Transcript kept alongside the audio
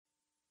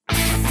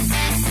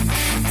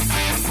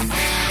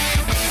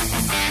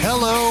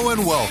Hello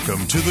and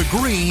welcome to the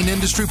Green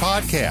Industry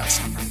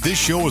Podcast. This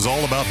show is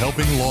all about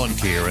helping lawn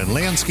care and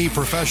landscape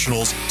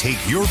professionals take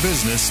your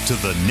business to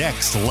the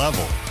next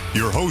level.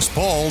 Your host,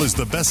 Paul, is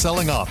the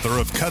best-selling author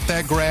of Cut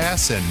That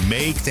Grass and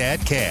Make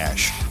That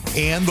Cash,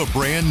 and the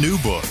brand new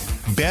book,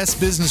 Best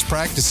Business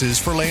Practices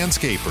for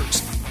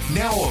Landscapers,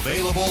 now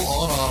available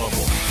on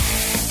Audible.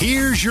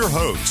 Here's your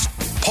host,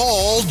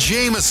 Paul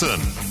Jameson.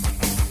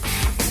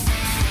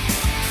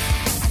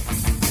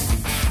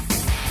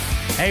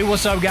 Hey,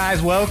 what's up,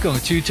 guys? Welcome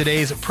to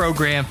today's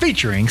program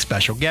featuring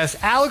special guest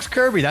Alex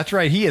Kirby. That's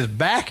right, he is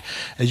back,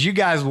 as you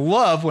guys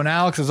love when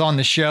Alex is on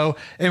the show,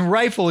 and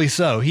rightfully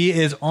so. He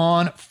is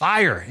on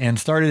fire and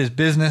started his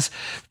business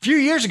a few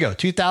years ago,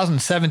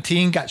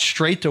 2017, got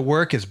straight to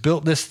work, has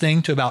built this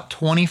thing to about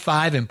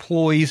 25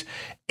 employees,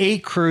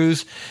 8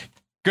 crews.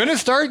 Gonna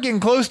start getting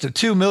close to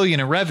 $2 million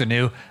in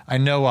revenue. I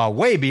know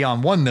way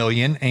beyond $1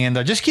 million,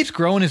 and just keeps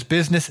growing his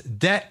business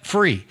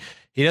debt-free.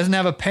 He doesn't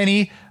have a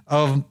penny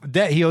of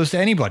debt he owes to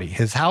anybody.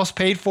 His house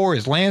paid for,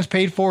 his land's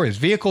paid for, his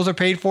vehicles are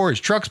paid for, his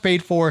truck's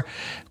paid for.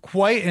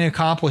 Quite an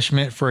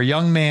accomplishment for a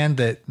young man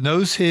that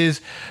knows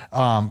his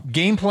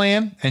game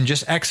plan and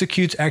just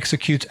executes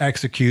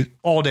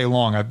all day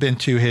long. I've been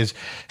to his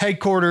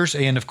headquarters,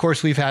 and of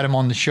course, we've had him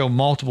on the show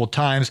multiple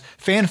times.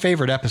 Fan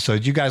favorite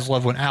episodes. You guys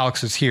love when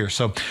Alex is here.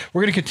 So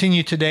we're going to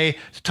continue today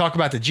to talk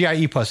about the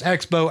GIE Plus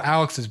Expo,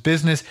 Alex's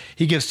business.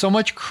 He gives so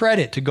much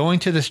credit to going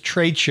to this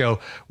trade show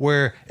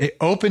where it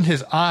opened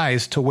his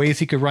eyes to ways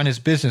he could run his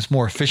business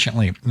more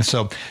efficiently. And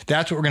so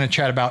that's what we're going to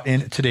chat about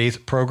in today's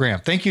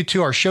program. Thank you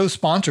to our show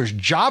sponsors,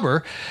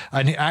 Jobber.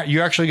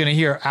 You're actually going to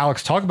hear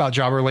Alex talk about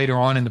Jobber later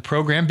on in the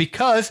program,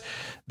 because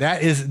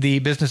that is the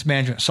business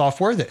management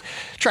software that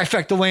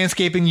Trifecta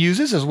Landscaping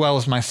uses, as well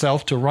as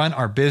myself, to run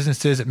our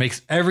businesses. It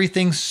makes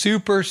everything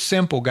super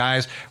simple,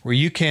 guys, where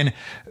you can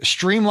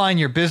streamline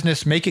your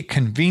business, make it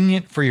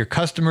convenient for your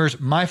customers.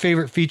 My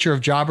favorite feature of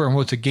Jobber, and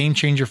what's a game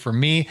changer for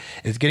me,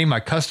 is getting my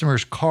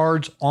customers'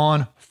 cards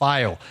on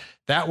file.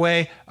 That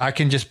way, I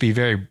can just be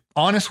very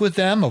honest with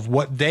them of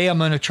what day I'm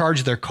going to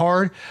charge their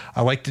card.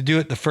 I like to do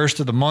it the first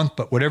of the month,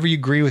 but whatever you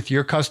agree with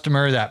your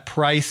customer, that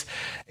price,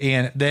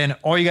 and then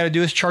all you got to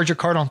do is charge your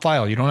card on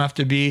file. You don't have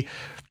to be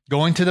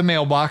going to the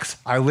mailbox.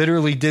 I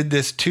literally did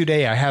this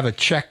today. I have a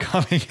check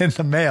coming in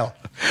the mail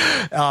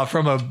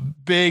from a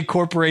big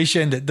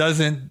corporation that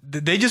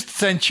they just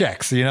send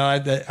checks. You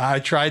know, I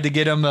tried to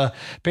get them to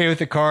pay with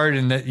the card,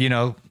 and that, you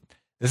know,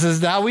 this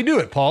is how we do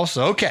it, Paul.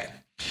 So, okay.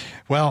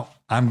 Well,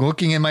 I'm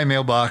looking in my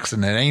mailbox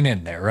and it ain't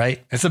in there,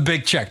 right? It's a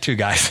big check too,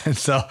 guys. And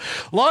so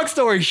long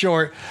story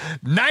short,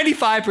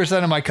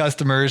 95% of my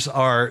customers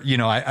are, you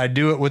know, I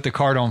do it with the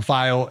card on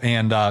file,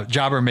 and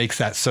Jobber makes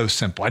that so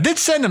simple. I did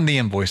send them the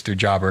invoice through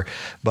Jobber,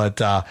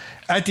 but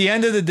at the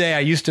end of the day, I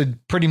used to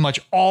pretty much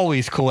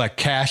always collect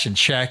cash and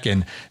check,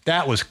 and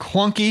that was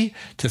clunky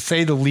to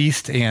say the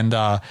least. And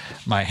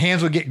my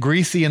hands would get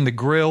greasy in the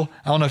grill.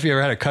 I don't know if you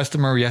ever had a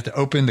customer where you have to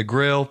open the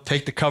grill,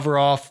 take the cover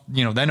off,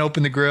 you know, then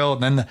open the grill,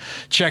 and then the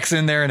check's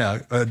in there in a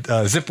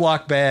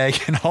Ziploc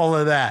bag and all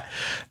of that.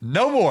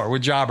 No more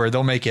with Jobber.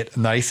 They'll make it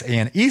nice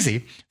and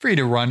easy for you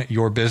to run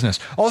your business.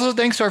 Also,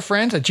 thanks to our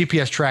friends at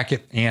GPS Track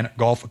It and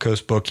Gulf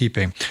Coast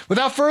Bookkeeping.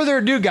 Without further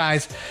ado,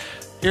 guys,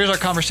 here's our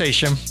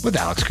conversation with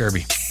Alex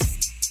Kirby.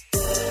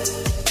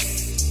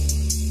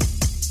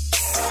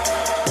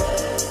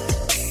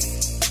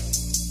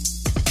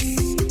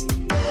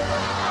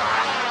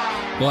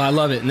 Well, I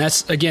love it. And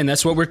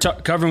that's what we're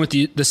covering with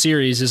the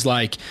series, is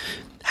like,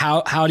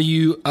 how do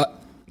you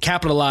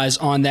capitalize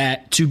on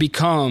that to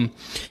become,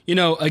 you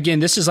know, again,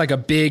 this is like a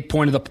big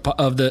point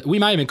of the, we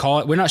might even call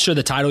it, we're not sure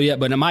the title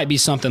yet, but it might be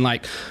something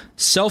like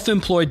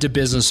self-employed to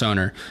business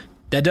owner.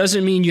 That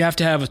doesn't mean you have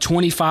to have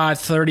 25,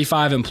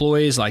 35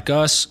 employees like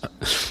us.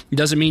 It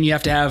doesn't mean you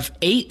have to have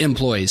 8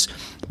 employees,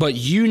 but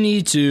you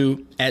need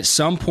to, at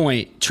some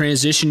point,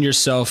 transition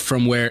yourself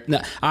from where,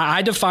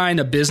 I define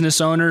a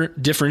business owner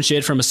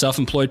differentiated from a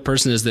self-employed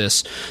person as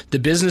this: the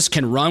business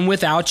can run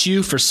without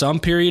you for some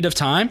period of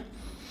time,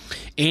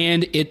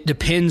 and it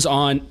depends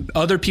on,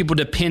 other people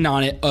depend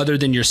on it other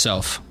than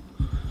yourself.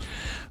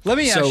 Let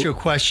me ask you a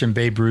question,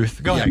 Babe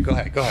Ruth. Go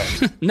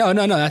ahead.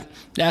 No.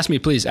 Ask me,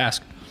 please.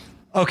 Ask.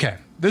 Okay.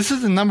 This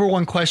is the number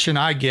one question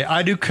I get.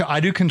 I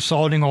do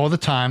consulting all the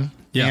time.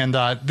 Yeah. And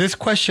this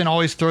question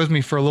always throws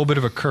me for a little bit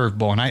of a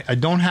curveball, and I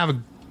don't have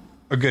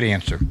a good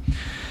answer.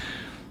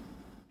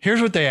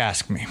 Here's what they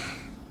ask me.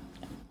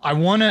 I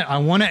want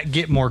to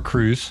get more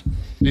crews.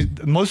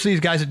 Most of these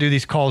guys that do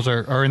these calls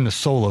are in the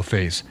solo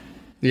phase.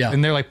 Yeah.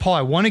 And they're like, Paul,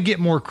 I want to get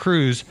more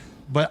crews,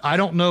 but I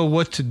don't know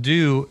what to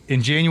do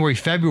in January,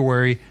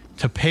 February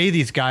to pay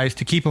these guys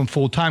to keep them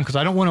full time, because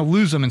I don't want to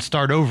lose them and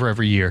start over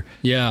every year.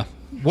 Yeah.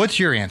 What's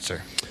your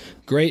answer?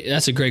 Great.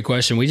 That's a great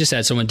question. We just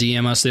had someone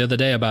DM us the other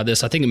day about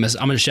this. I think I'm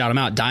going to shout them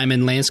out.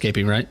 Diamond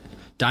Landscaping, right?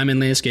 Diamond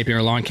Landscaping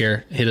or Lawn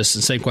Care hit us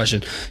the same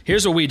question.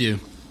 Here's what we do.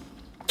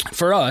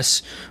 For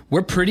us,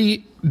 we're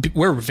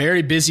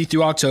very busy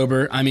through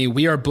October. I mean,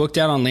 we are booked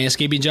out on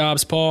landscaping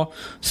jobs, Paul,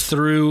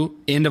 through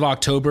end of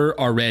October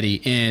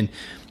already. And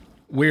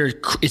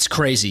it's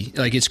crazy.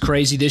 Like, it's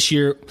crazy this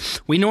year.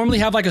 We normally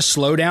have like a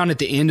slowdown at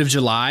the end of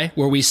July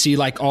where we see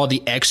like all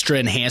the extra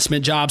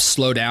enhancement jobs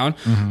slow down.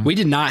 Mm-hmm. We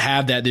did not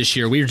have that this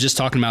year. We were just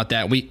talking about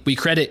that. We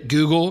credit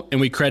Google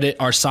and we credit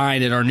our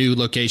sign at our new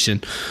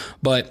location,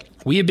 but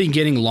we have been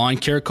getting lawn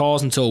care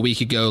calls until a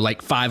week ago,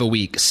 like 5 a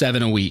week,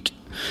 7 a week.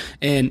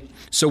 And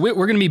so we're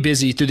going to be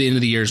busy through the end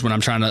of the year is what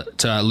I'm trying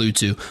to allude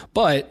to.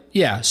 But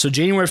yeah, so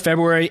January,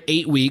 February,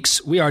 8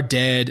 weeks, we are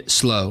dead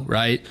slow,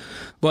 right?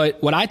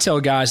 But what I tell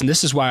guys, and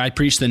this is why I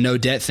preach the no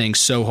debt thing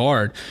so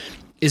hard,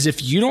 is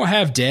if you don't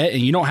have debt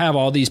and you don't have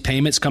all these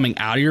payments coming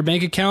out of your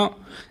bank account,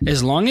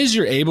 as long as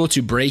you're able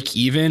to break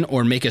even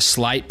or make a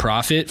slight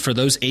profit for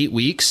those 8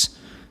 weeks,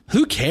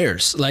 who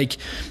cares? Like,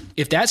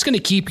 if that's going to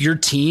keep your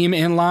team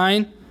in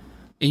line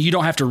and you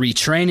don't have to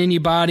retrain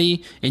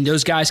anybody and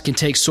those guys can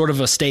take sort of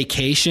a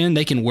staycation,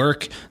 they can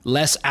work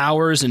less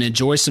hours and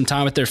enjoy some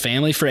time with their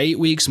family for 8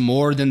 weeks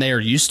more than they are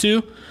used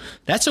to,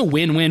 that's a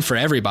win-win for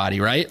everybody,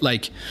 right?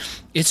 Like,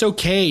 it's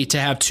okay to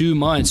have 2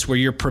 months where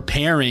you're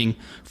preparing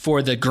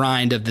for the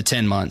grind of the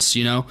 10 months,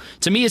 you know?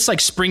 To me, it's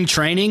like spring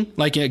training,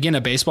 like, again,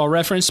 a baseball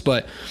reference,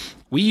 but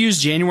we use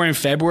January and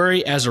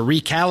February as a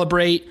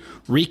recalibrate,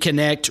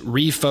 reconnect,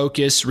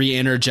 refocus,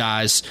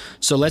 re-energize.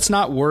 So let's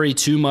not worry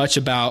too much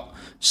about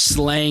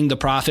slaying the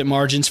profit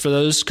margins for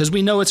those, because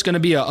we know it's going to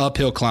be an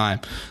uphill climb.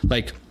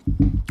 Like,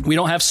 we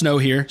don't have snow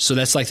here, so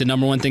that's like the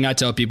number one thing I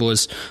tell people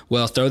is,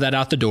 well, throw that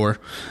out the door.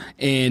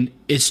 And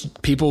it's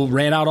people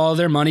ran out all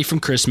their money from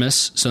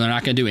Christmas, so they're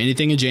not going to do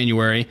anything in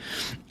January.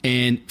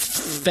 And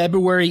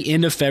February,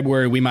 end of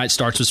February, we might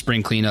start some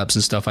spring cleanups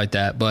and stuff like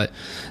that. But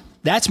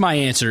that's my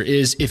answer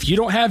is, if you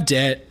don't have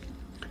debt,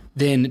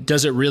 then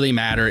does it really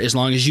matter? As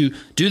long as you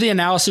do the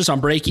analysis on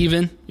break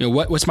even, you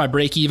know, what's my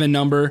break even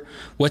number?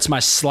 What's my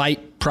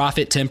slight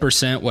profit,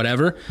 10%,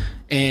 whatever,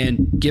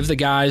 and give the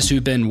guys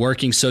who've been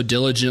working so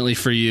diligently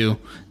for you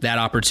that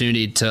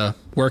opportunity to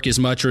work as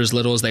much or as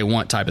little as they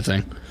want, type of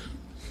thing.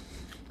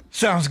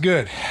 Sounds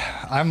good.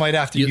 I might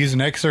have to use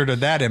an excerpt of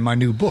that in my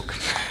new book.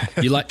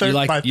 You like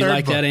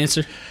that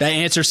answer? That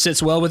answer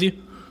sits well with you?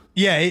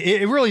 Yeah,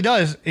 it really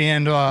does.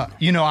 And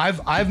you know,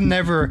 I've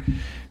never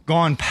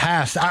gone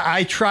past.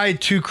 I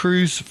tried 2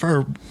 crews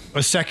for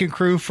a second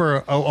crew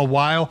for a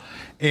while,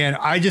 and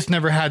I just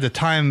never had the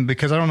time,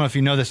 because I don't know if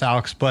you know this,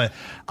 Alex, but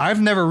I've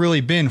never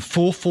really been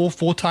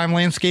full-time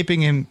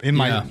landscaping in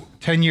my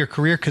 10-year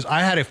career, because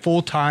I had a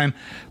full-time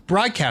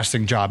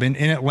broadcasting job in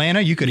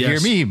Atlanta. You could hear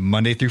me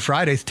Monday through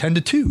Fridays, 10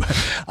 to 2.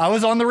 I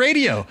was on the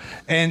radio.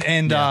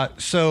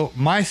 So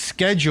my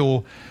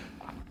schedule,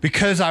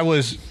 because I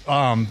was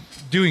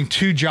doing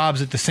 2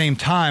 jobs at the same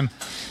time,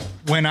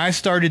 when I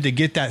started to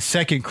get that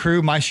second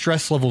crew, my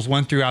stress levels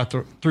went through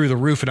the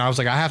roof, and I was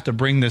like, I have to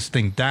bring this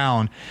thing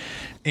down.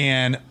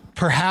 And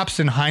perhaps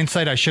in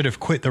hindsight, I should have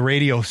quit the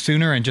radio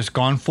sooner and just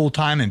gone full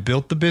time and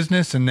built the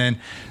business, and then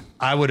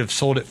I would have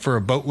sold it for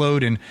a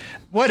boatload and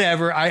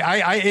whatever.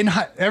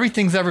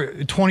 Everything's ever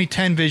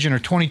 2010 vision or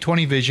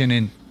 2020 vision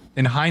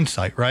in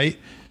hindsight, right?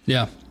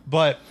 Yeah.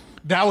 But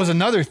that was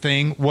another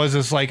thing,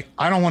 it's like,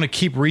 I don't want to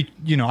keep I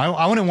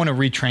wouldn't want to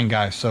retrain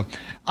guys. So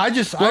I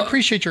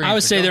appreciate your answer. I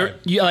would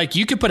say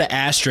you could put an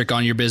asterisk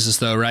on your business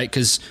though, right?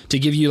 Because to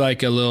give you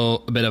like a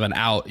bit of an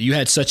out, you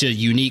had such a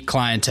unique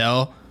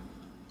clientele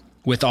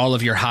with all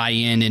of your high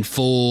end and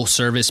full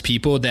service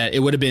people that it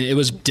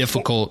was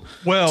difficult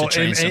to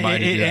train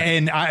somebody to do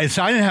that.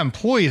 So I didn't have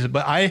employees,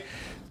 but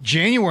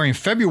January and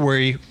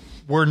February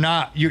were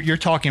not, you're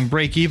talking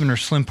break even or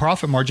slim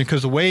profit margin,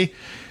 because the way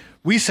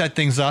we set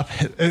things up.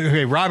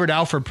 Okay, Robert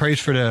Alford plays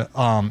for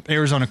the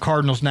Arizona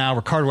Cardinals now.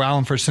 Ricardo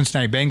Allen for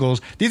Cincinnati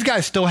Bengals. These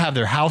guys still have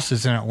their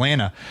houses in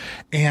Atlanta,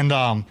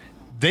 and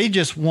they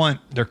just want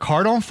their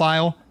card on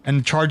file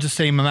and charge the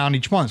same amount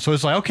each month. So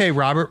it's like, okay,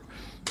 Robert.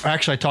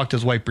 Actually, I talked to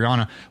his wife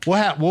Brianna.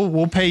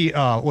 We'll pay.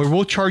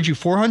 We'll charge you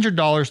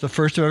 $400 the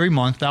first of every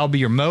month. That'll be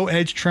your mow,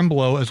 edge, trim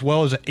below, as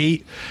well as an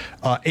 8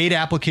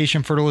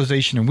 application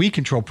fertilization and weed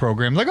control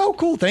program. Like, oh,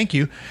 cool, thank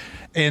you.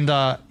 And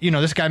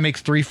this guy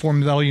makes $3-4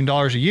 million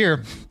a year.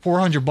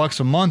 $400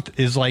 a month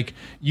is like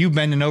you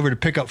bending over to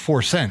pick up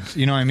 4 cents.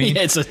 You know what I mean?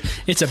 Yeah,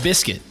 it's a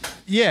biscuit.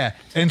 Yeah.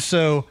 And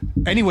so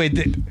anyway,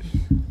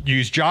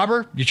 use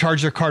Jobber. You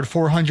charge their card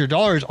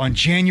 $400 on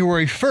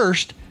January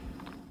 1st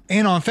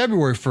and on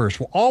February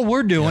 1st. Well, all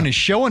we're doing is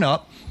showing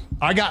up.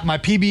 I got my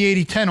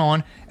PB8010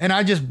 on, and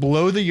I just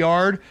blow the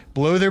yard,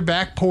 blow their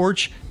back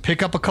porch,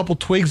 pick up a couple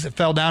twigs that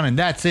fell down, and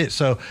that's it.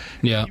 So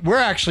we're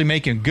actually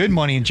making good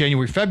money in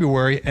January,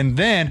 February, and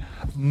then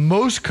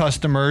most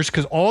customers,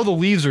 because all the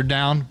leaves are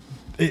down,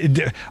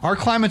 our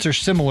climates are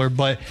similar,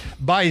 but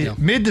by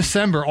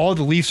mid-December, all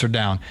the leaves are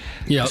down.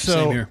 Yeah, so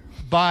same here.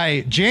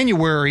 By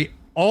January,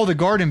 all the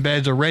garden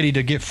beds are ready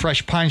to get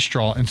fresh pine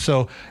straw. And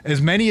so as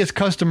many as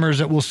customers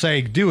that will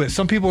say, do it.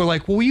 Some people are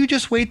like, well, will you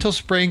just wait till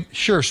spring?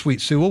 Sure,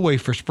 Sweet Sue, we'll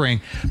wait for spring.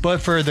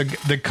 But for the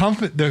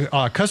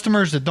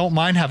customers that don't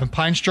mind having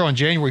pine straw in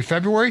January,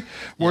 February,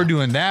 we're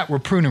doing that. We're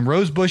pruning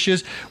rose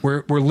bushes.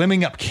 We're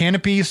limbing up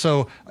canopies.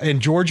 So in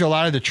Georgia, a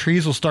lot of the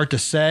trees will start to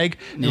sag,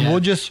 and we'll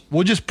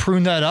just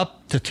prune that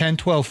up to 10,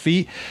 12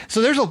 feet.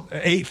 So there's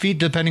 8 feet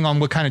depending on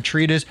what kind of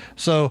tree it is.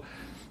 So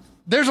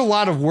there's a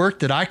lot of work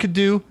that I could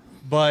do,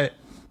 but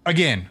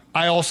again,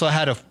 I also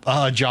had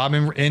a job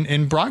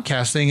in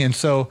broadcasting, and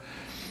so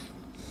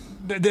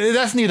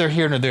that's neither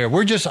here nor there.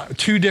 We're just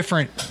two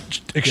different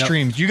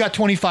extremes. Yep. You got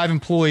 25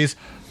 employees.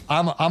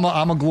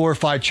 I'm a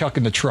glorified Chuck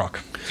in the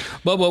truck.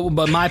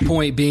 But my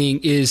point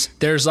being is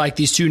there's like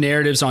these two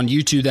narratives on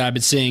YouTube that I've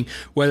been seeing,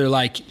 whether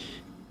like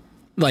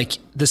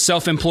the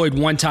self-employed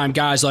one-time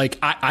guys, like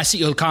I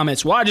see the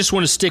comments, well, I just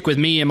want to stick with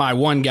me and my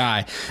one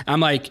guy. I'm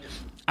like,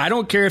 I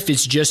don't care if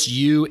it's just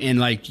you and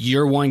like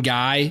your one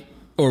guy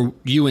or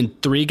you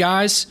and 3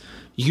 guys.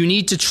 You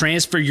need to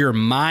transfer your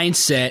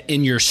mindset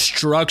and your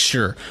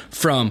structure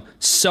from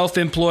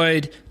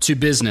self-employed to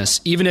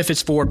business, even if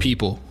it's 4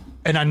 people.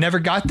 And I never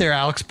got there,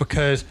 Alex,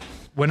 because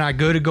when I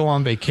go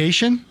on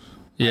vacation,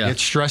 I get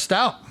stressed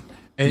out.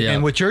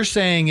 And what you're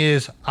saying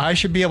is I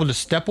should be able to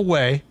step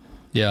away.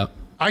 Yeah.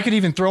 I could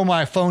even throw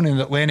my phone in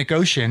the Atlantic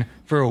Ocean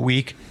for a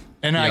week,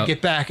 and I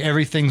get back,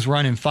 everything's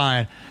running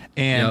fine.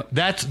 And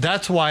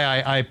that's why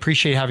I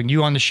appreciate having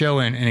you on the show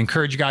and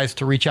encourage guys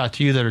to reach out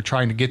to you that are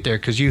trying to get there,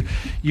 because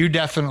you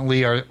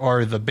definitely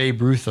are the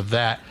Babe Ruth of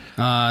that.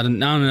 I don't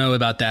know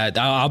about that.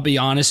 I'll be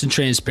honest and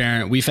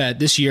transparent.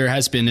 This year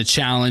has been a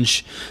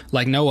challenge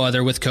like no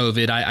other with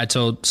COVID. I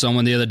told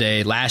someone the other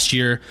day, last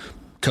year,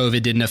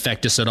 COVID didn't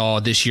affect us at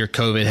all. This year,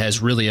 COVID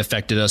has really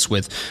affected us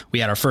we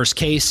had our first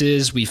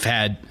cases. We've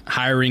had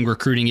hiring,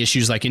 recruiting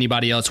issues like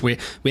anybody else. We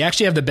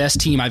actually have the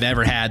best team I've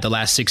ever had the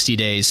last 60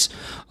 days.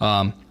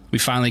 We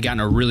finally gotten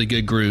a really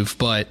good groove,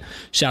 but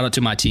shout out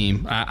to my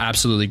team.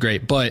 Absolutely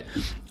great. But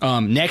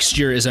next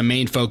year is a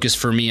main focus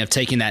for me of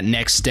taking that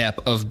next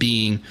step of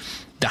being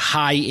the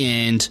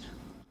high-end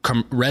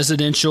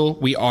residential.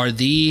 We are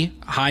the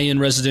high-end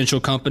residential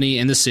company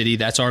in the city.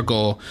 That's our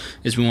goal,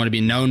 is we want to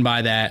be known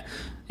by that,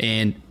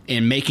 and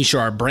making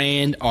sure our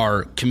brand,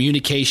 our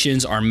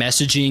communications, our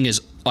messaging is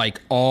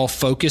like all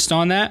focused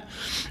on that.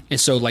 And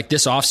so like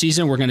this off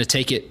season, we're going to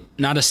take it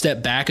not a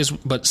step back,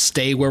 but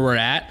stay where we're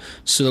at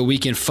so that we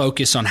can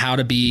focus on how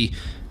to be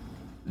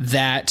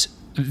that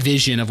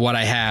vision of what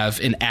I have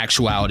in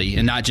actuality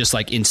and not just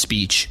like in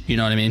speech. You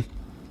know what I mean?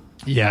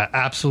 Yeah,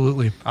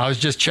 absolutely. I was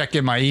just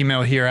checking my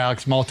email here,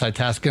 Alex,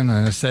 multitasking,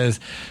 and it says,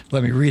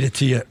 let me read it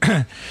to you.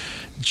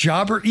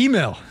 Jobber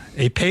email.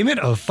 A payment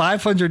of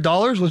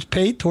 $500 was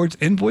paid towards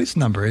invoice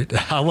number.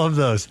 I love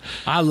those.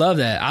 I love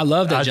that. I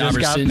love that. I just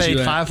got paid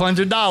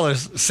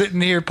 $500 sitting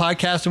here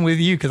podcasting with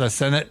you because I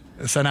sent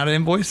out an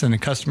invoice and the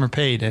customer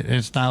paid it.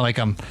 It's not like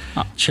I'm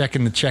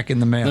checking the check in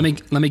the mail.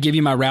 Let me give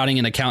you my routing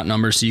and account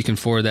number so you can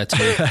forward that to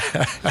me.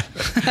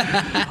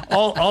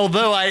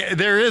 Although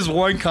there is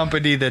one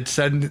company that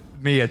sends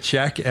me a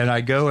check and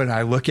I go and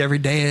I look every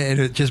day and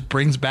it just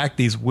brings back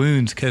these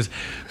wounds, because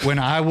when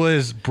I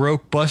was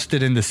broke,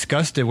 busted, and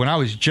disgusted, when I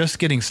was just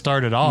getting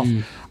started off,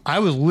 I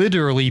was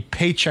literally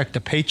paycheck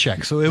to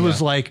paycheck. So it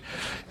was like,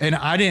 and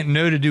I didn't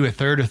know to do a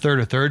third.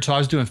 So I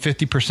was doing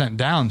 50%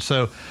 down.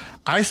 So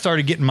I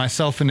started getting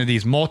myself into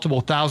these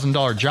multiple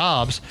 $1,000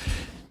 jobs,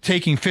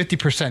 taking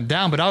 50%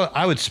 down, but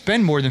I would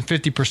spend more than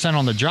 50%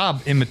 on the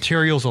job in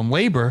materials and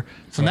labor.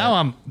 So now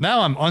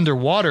I'm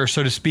underwater,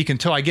 so to speak,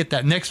 until I get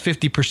that next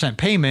 50%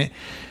 payment.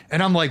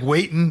 And I'm like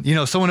waiting,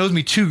 someone owes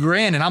me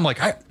 $2,000 and I'm like,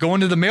 I go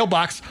into the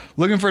mailbox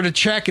looking for the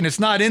check and it's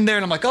not in there.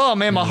 And I'm like, oh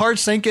man, my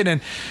heart's sinking.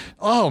 And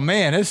oh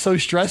man, it's so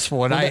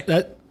stressful.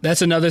 And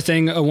that's another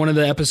thing. One of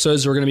the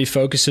episodes we're going to be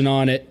focusing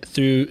on it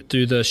through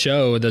the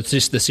show, the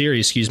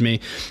series,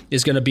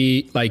 is going to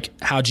be like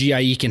how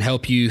GIE can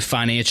help you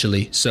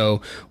financially.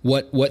 So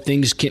what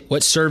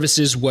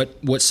services,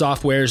 what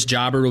softwares,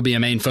 Jobber will be a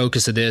main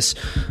focus of this,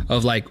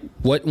 of like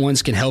what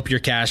ones can help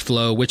your cash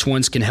flow, which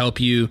ones can help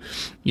you,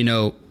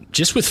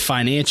 just with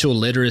financial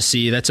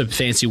literacy. That's a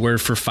fancy word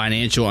for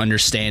financial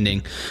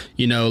understanding.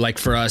 Like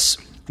for us,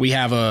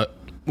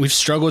 we've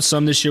struggled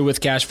some this year with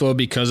cash flow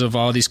because of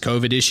all these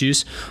COVID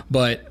issues,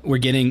 but we're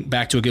getting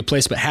back to a good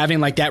place. But having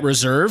like that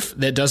reserve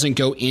that doesn't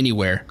go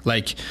anywhere,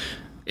 and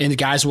the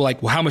guys were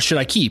like, well, how much should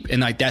I keep?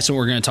 And like, that's what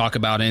we're going to talk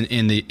about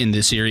in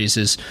the series,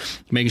 is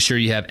making sure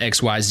you have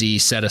XYZ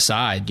set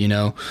aside,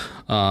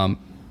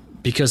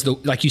 because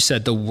like you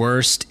said, the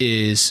worst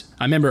is,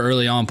 I remember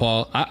early on,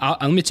 Paul,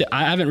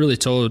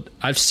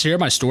 I've shared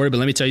my story, but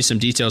let me tell you some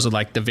details of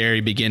like the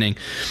very beginning.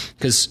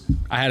 Cause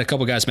I had a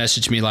couple guys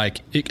message me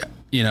like,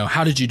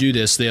 how did you do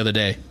this the other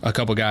day? A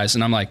couple guys.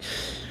 And I'm like,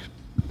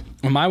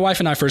 when my wife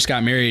and I first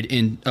got married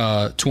in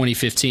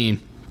 2015,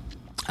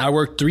 I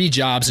worked 3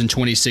 jobs in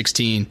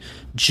 2016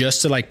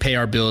 just to like pay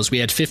our bills. We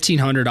had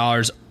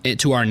 $1,500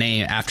 to our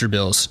name after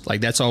bills.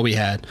 Like that's all we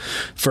had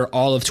for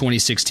all of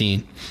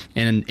 2016.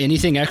 And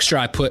anything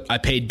extra I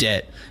paid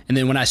debt. And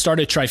then when I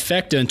started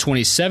Trifecta in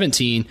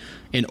 2017,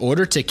 in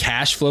order to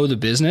cash flow the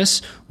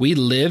business, we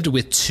lived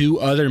with 2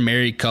 other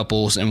married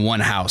couples in one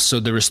house. So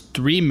there was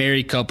 3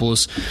 married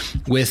couples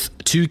with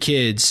 2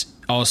 kids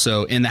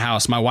also in the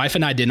house. My wife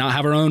and I did not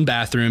have our own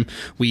bathroom.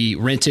 We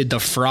rented the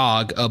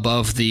Frog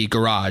above the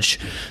garage.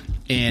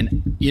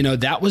 And,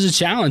 that was a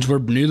challenge. We're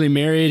newly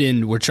married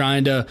and we're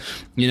trying to,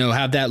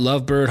 have that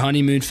lovebird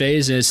honeymoon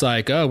phase. And it's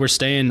like, oh,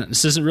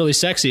 this isn't really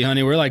sexy,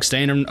 honey. We're like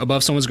staying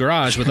above someone's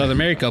garage with other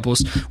married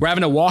couples. We're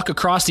having to walk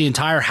across the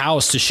entire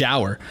house to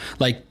shower.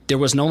 Like there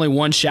was only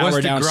one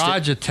shower downstairs. Was the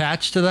garage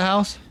attached to the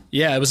house?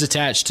 Yeah, it was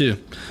attached too.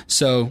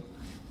 So,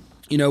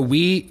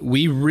 we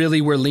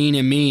really were lean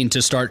and mean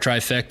to start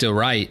Trifecta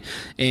right.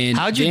 And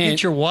how'd you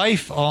get your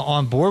wife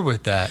on board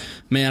with that?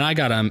 Man,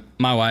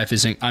 my wife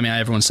isn't,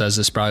 everyone says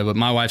this probably, but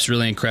my wife's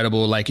really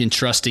incredible, like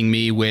entrusting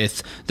me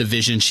with the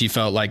vision she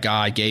felt like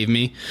God gave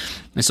me.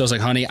 And so I was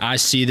like, honey, I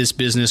see this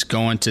business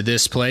going to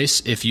this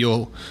place. If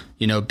you'll,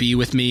 be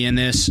with me in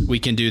this, we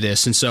can do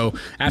this. And so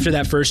after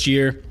that first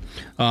year,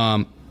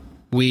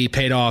 we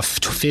paid off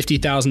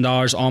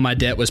 $50,000. All my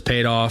debt was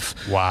paid off.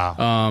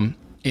 Wow.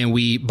 And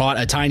we bought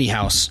a tiny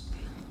house,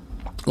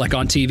 like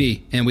on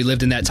TV, and we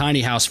lived in that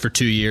tiny house for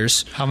 2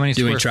 years. How many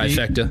doing square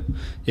Trifecta? Feet?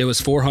 It was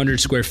 400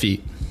 square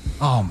feet.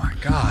 Oh my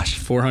gosh.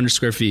 400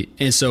 square feet.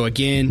 And so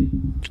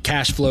again,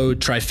 cash flowed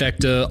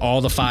Trifecta,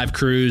 all the 5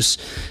 crews.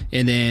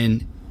 And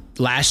then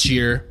last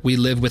year we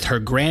lived with her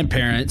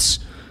grandparents.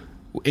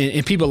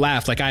 And people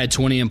laugh, like I had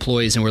 20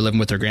 employees and we're living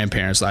with their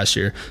grandparents last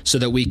year so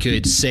that we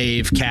could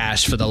save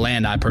cash for the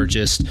land I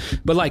purchased.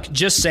 But like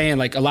just saying,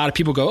 like a lot of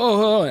people go,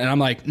 oh, and I'm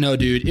like, no,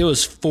 dude, it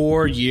was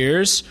 4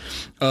 years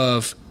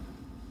of,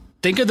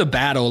 think of the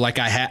battle like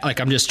I had, like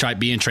I'm just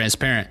being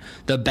transparent.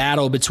 The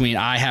battle between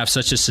I have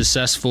such a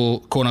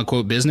successful quote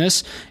unquote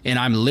business and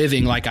I'm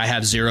living like I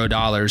have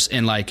 $0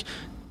 and like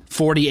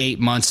 48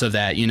 months of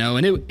that,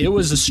 and it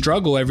was a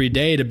struggle every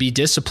day to be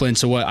disciplined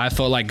to what I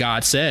felt like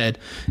God said,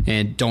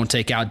 and don't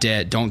take out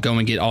debt, don't go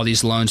and get all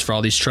these loans for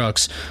all these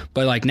trucks.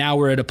 But like now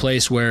we're at a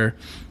place where,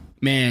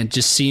 man,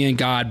 just seeing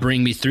God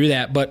bring me through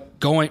that, but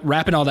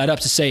wrapping all that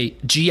up to say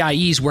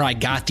GIE is where I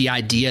got the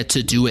idea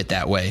to do it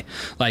that way.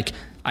 Like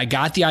I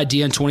got the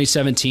idea in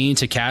 2017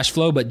 to cash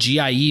flow, but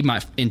GIE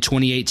in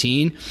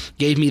 2018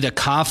 gave me the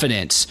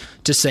confidence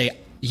to say,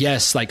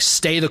 yes, like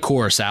stay the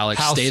course, Alex.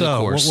 How stay so? the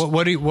course.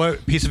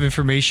 What piece of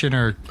information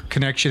or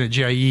connection at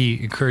GIE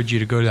encouraged you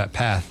to go to that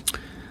path?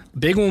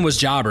 Big one was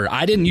Jobber.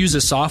 I didn't use a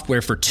software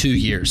for 2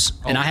 years,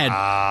 and I had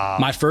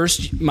my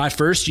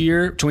first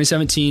year,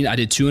 2017. I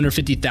did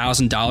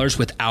 $250,000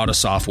 without a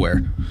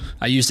software.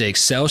 I used an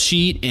Excel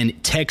sheet and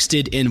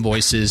texted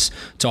invoices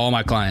to all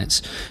my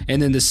clients. And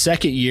then the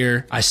second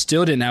year, I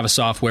still didn't have a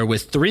software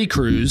with 3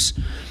 crews,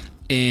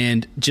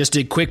 and just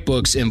did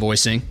QuickBooks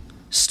invoicing.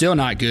 Still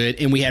not good.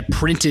 And we had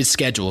printed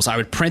schedules. I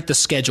would print the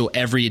schedule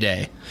every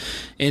day.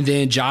 And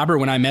then Jobber,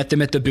 when I met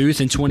them at the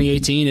booth in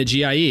 2018 at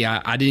GIE,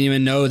 I didn't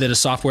even know that a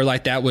software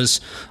like that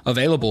was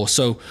available.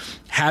 So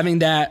having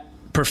that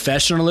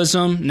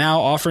professionalism now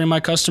offering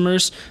my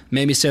customers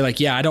made me say like,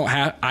 yeah,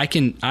 I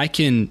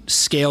can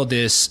scale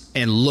this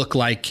and look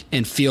like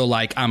and feel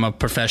like I'm a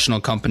professional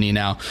company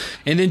now.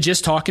 And then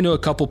just talking to a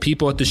couple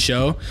people at the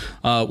show,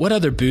 what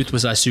other booth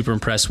was I super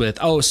impressed with?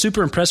 Oh,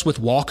 super impressed with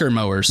Walker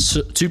mowers.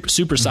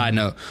 Super side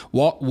note.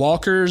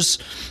 Walkers,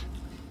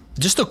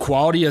 just the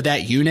quality of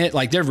that unit,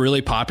 like they're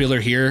really popular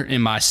here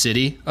in my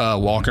city.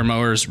 Walker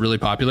mowers really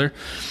popular,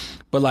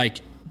 but like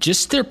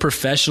just their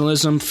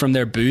professionalism from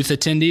their booth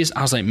attendees,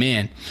 I was like,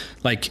 man,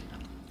 like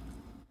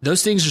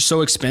those things are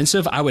so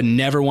expensive. I would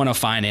never want to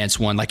finance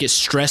one. Like it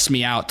stressed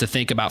me out to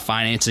think about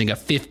financing a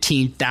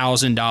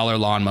 $15,000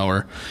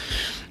 lawnmower.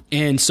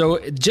 And so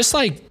just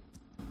like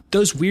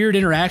those weird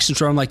interactions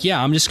where I'm like,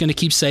 yeah, I'm just going to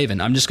keep saving.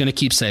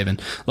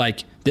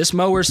 Like this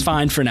mower's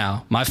fine for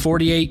now. My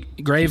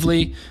 48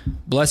 Gravely,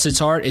 bless its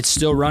heart, it's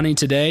still running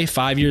today,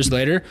 5 years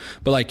later.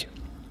 But like,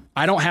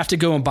 I don't have to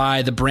go and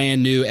buy the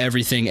brand new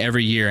everything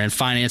every year and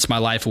finance my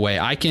life away.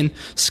 I can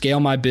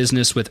scale my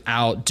business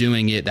without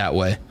doing it that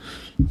way.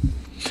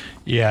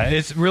 Yeah,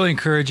 it's really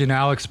encouraging,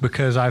 Alex,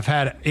 because I've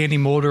had Andy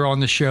Mulder on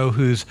the show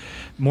whose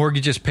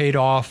mortgage is paid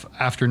off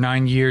after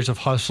 9 years of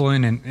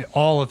hustling, and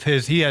all of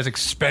he has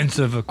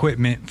expensive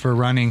equipment for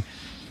running,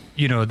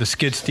 the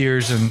skid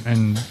steers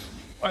and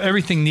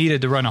everything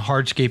needed to run a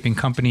hardscaping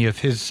company of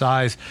his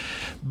size.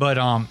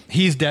 But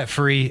he's debt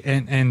free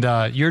and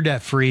you're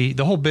debt free.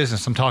 The whole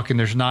business, I'm talking,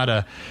 there's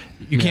not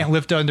you can't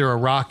lift under a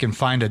rock and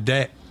find a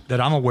debt that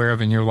I'm aware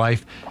of in your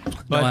life.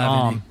 But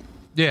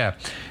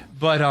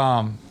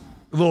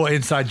a little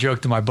inside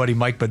joke to my buddy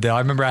Mike Bedell. I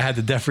remember I had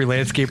the debt free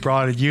landscaper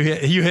on and you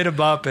hit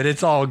him up, and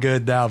it's all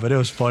good now, but it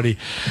was funny.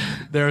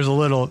 There was a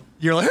little,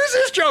 you're like, who's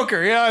this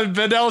joker?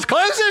 Bedell's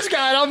who's this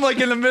guy? And I'm like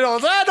in the middle.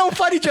 Don't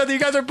fight each other. You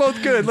guys are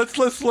both good.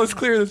 Let's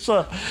clear this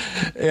up.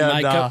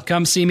 And, Mike,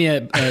 come see me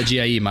at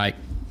GIE, Mike.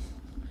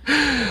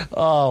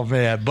 Oh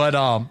man.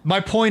 But my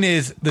point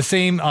is the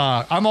same.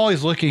 I'm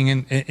always looking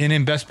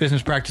in best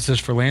business practices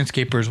for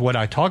landscapers. What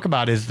I talk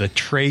about is the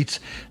traits,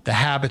 the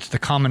habits, the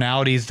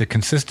commonalities, the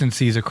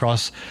consistencies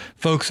across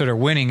folks that are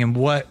winning. And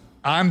what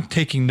I'm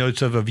taking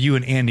notes of you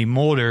and Andy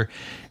Mulder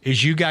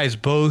is you guys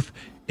both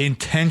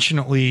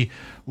intentionally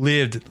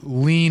lived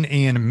lean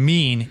and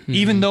mean,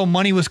 even though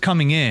money was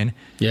coming in.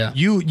 Yeah.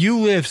 You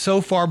lived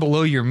so far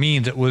below your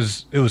means, it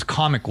was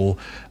comical,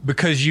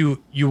 because you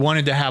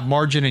wanted to have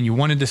margin and you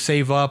wanted to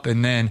save up.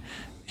 And then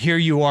here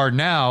you are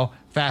now,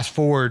 fast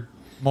forward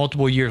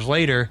multiple years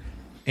later,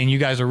 and you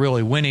guys are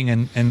really winning.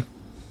 And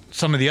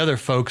some of the other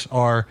folks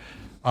are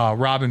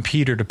robbing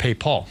Peter to pay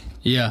Paul.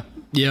 Yeah.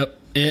 Yep.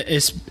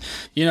 It's,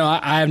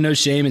 I have no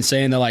shame in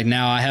saying that, like,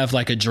 now I have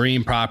like a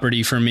dream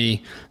property for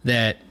me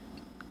that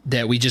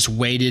we just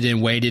waited and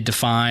waited to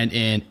find.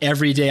 And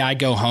every day I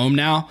go home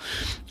now,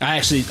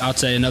 I'll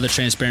tell you another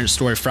transparent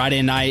story.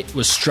 Friday night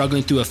was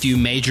struggling through a few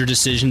major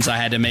decisions I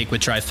had to make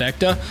with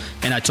Trifecta.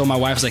 And I told my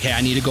wife, I was like, hey,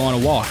 I need to go on a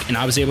walk. And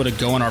I was able to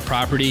go on our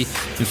property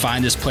and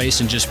find this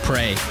place and just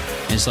pray.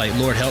 And it's like,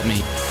 Lord, help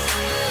me.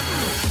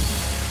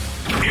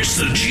 It's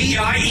the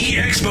GIE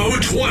Expo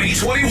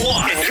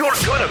 2021. And you're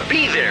going to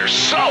be there,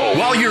 so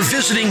while you're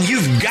visiting,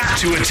 you've got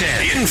to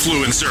attend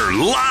Influencer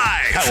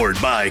Live,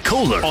 powered by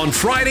Kohler, on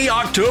Friday,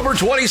 October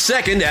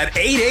 22nd at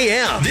 8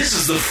 a.m. This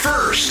is the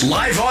first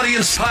live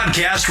audience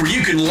podcast where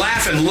you can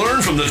laugh and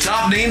learn from the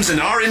top names in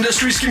our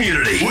industry's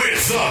community.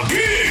 With the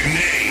big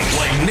names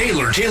like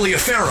Naylor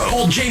Taliaferro,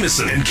 Paul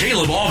Jameson, and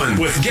Caleb Alvin.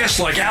 With guests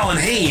like Alan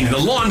Hain, the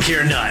Lawn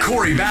Care Nut,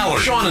 Corey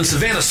Ballard, Sean and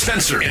Savannah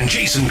Spencer, and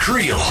Jason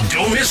Creel.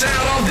 Don't miss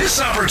out on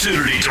this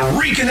opportunity to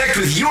reconnect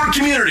with your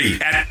community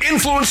at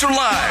Influencer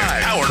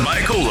Live, powered by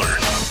Kohler.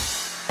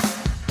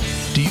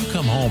 Do you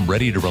come home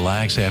ready to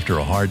relax after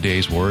a hard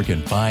day's work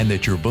and find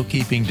that your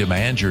bookkeeping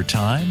demands your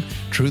time?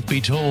 Truth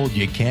be told,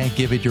 you can't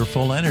give it your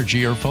full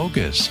energy or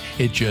focus.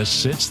 It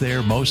just sits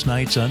there most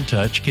nights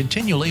untouched,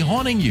 continually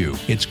haunting you.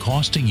 It's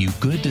costing you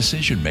good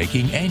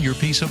decision-making and your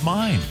peace of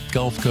mind.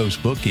 Gulf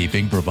Coast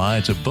Bookkeeping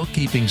provides a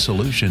bookkeeping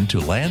solution to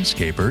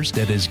landscapers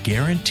that is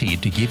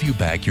guaranteed to give you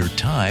back your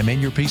time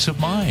and your peace of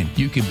mind.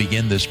 You can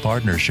begin this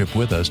partnership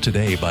with us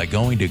today by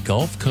going to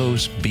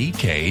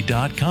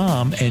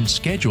GulfCoastBK.com and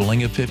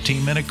scheduling a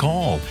 15-minute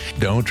call.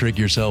 Don't trick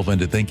yourself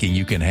into thinking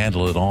you can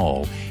handle it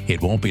all.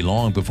 It won't be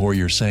long before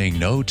you're saying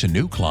no to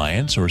new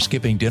clients or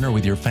skipping dinner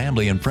with your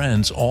family and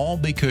friends, all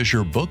because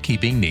your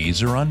bookkeeping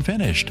needs are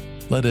unfinished.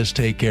 Let us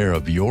take care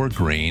of your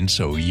green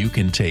so you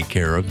can take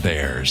care of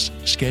theirs.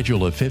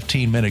 Schedule a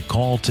 15-minute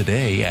call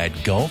today at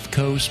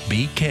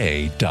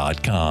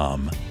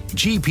GulfCoastBK.com.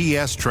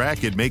 GPS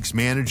Track, it makes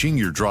managing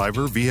your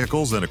driver,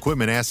 vehicles, and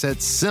equipment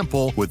assets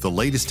simple with the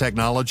latest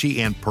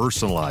technology and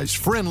personalized,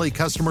 friendly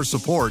customer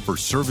support for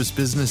service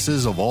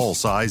businesses of all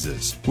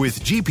sizes.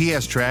 With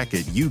GPS Track,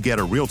 you get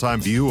a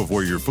real-time view of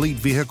where your fleet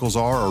vehicles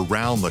are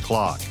around the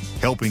clock,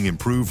 helping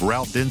improve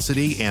route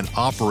density and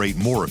operate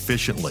more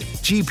efficiently.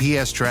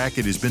 GPS Track,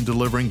 it has been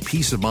delivering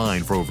peace of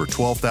mind for over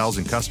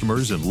 12,000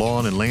 customers in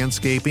lawn and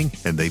landscaping,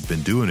 and they've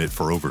been doing it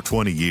for over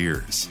 20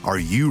 years. Are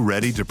you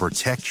ready to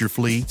protect your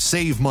fleet,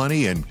 save money,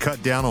 and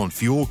cut down on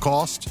fuel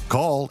costs?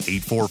 Call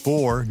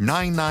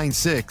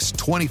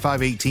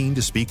 844-996-2518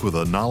 to speak with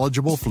a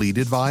knowledgeable fleet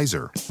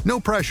advisor. No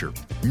pressure,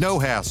 no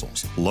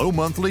hassles, low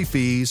monthly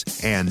fees,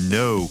 and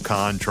no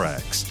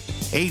contracts.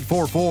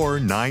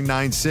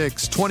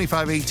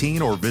 844-996-2518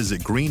 or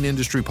visit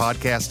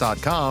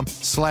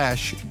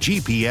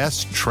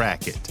greenindustrypodcast.com/GPS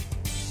track it.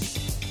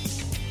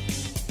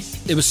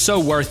 It was so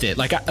worth it.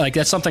 Like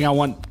that's something I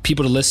want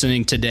people to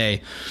listening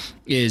today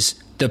is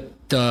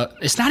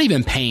it's not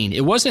even pain.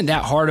 It wasn't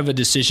that hard of a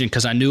decision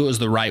because I knew it was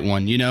the right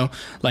one,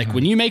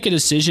 when you make a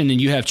decision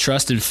and you have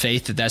trust and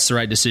faith that that's the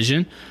right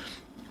decision,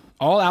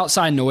 all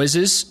outside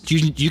noises,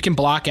 you can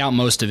block out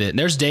most of it. And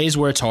there's days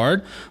where it's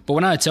hard, but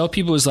what I tell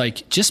people is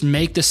like, just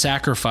make the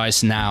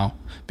sacrifice now,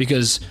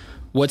 because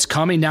what's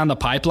coming down the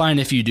pipeline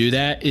if you do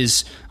that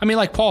is,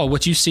 like Paul,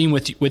 what you've seen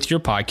with your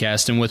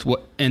podcast and with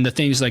and the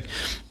things like,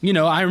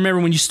 I remember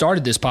when you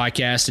started this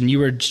podcast and you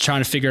were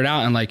trying to figure it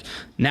out, and like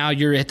now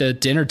you're at the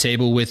dinner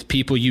table with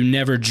people you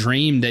never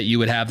dreamed that you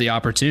would have the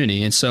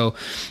opportunity. And so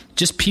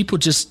just people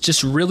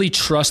just really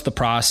trust the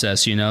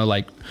process,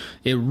 like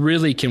it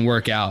really can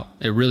work out.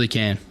 It really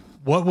can.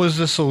 What was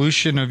the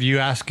solution of you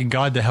asking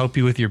God to help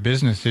you with your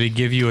business? Did he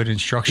give you an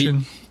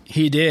instruction?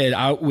 He did.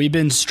 We've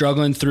been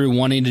struggling through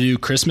wanting to do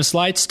Christmas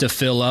lights to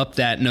fill up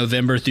that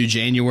November through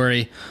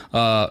January,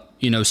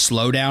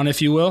 slowdown,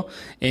 if you will.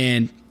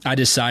 And I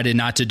decided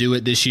not to do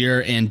it this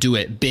year and do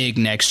it big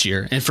next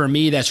year. And for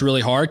me, that's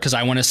really hard because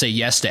I want to say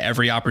yes to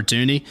every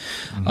opportunity.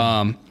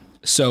 Mm-hmm.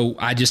 So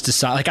I just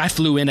decided, I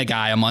flew in a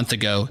guy a month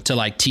ago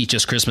to teach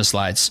us Christmas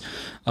lights.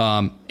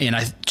 And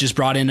I just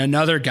brought in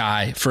another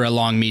guy for a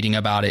long meeting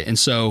about it. And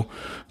so,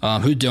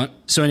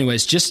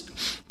 anyways, just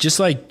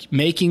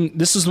making,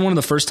 this is one of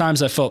the first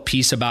times I felt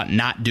peace about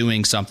not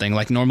doing something.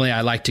 Like normally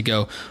I like to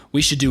go,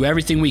 we should do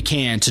everything we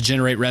can to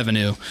generate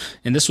revenue.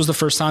 And this was the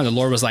first time the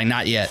Lord was like,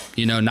 not yet,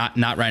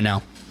 not right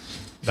now.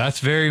 That's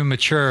very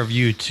mature of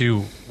you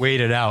to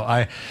wait it out.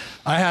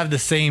 I have the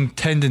same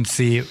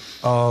tendency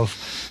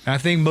of, and I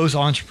think most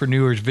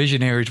entrepreneurs,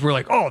 visionaries, we're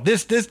like, oh,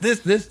 this.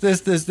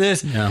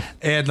 Yeah.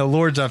 And the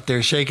Lord's up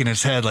there shaking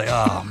his head like,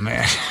 oh,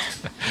 man.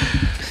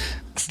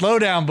 Slow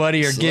down,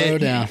 buddy, or Slow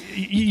down.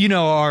 You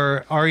know,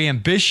 our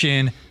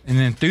ambition and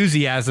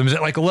enthusiasm is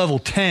at like a level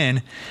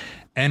 10,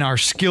 and our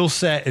skill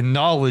set and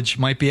knowledge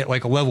might be at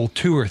like a level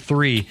 2 or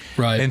 3.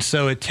 Right. And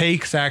so it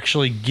takes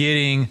actually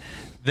getting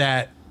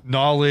that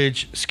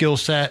knowledge, skill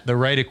set, the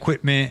right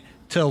equipment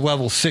to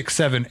level 6,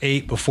 7,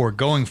 8 before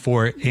going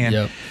for it.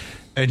 And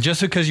and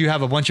just because you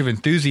have a bunch of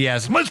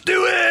enthusiasm, let's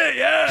do it,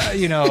 yeah,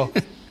 you know,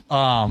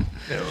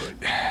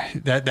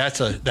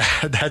 that's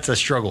a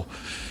struggle.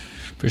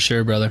 For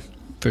sure, brother.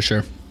 For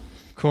sure.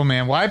 Cool,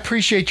 man. Well, I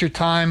appreciate your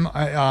time.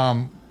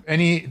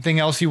 Anything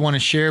else you want to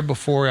share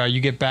before you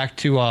get back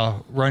to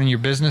running your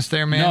business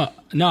there, man?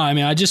 No, I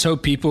mean, I just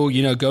hope people,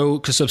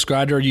 go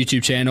subscribe to our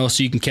YouTube channel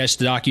so you can catch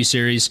the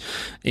docuseries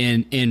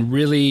and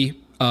really,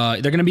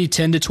 they're going to be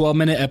 10 to 12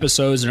 minute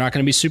episodes. They're not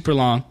going to be super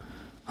long.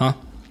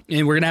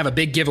 And we're going to have a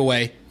big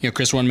giveaway.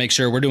 Chris wanted to make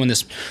sure we're doing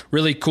this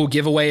really cool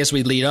giveaway as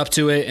we lead up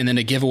to it, and then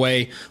a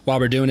giveaway while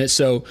we're doing it.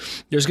 So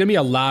there's going to be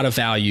a lot of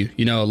value,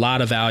 a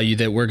lot of value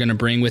that we're going to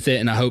bring with it.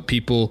 And I hope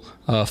people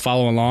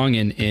follow along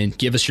and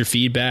give us your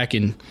feedback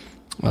and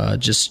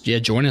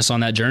join us on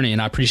that journey.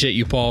 And I appreciate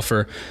you, Paul,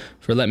 for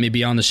letting me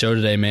be on the show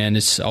today, man.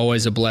 It's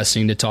always a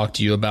blessing to talk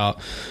to you about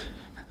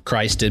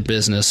Christ in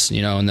business,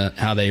 and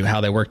how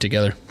they work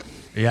together.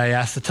 Yeah, you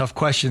asked the tough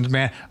questions,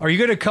 man. Are you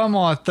going to come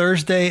on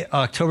Thursday,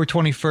 October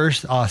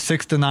 21st,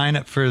 6 to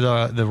 9 for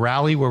the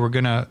rally where we're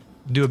going to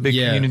do a big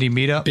community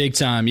meetup? Big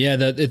time. Yeah,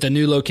 at the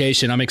new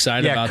location. I'm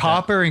excited about that.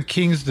 Copper and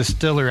King's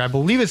Distillery. I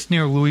believe it's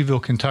near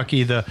Louisville,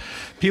 Kentucky. The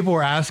people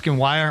were asking,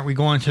 why aren't we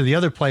going to the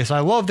other place?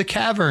 I love the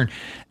Cavern.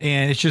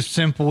 And it's just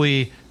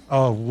simply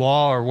a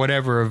law or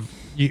whatever.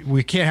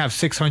 We can't have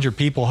 600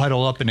 people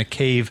huddle up in a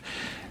cave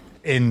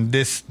in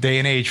this day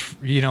and age.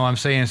 You know what I'm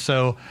saying?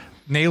 So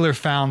Naylor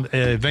found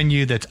a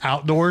venue that's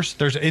outdoors.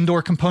 There's an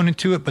indoor component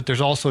to it, but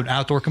there's also an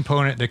outdoor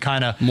component that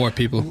kind of more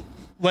people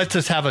lets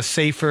us have a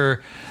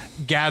safer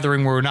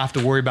gathering where we don't have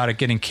to worry about it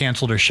getting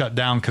canceled or shut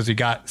down because we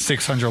got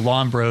 600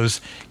 lawn bros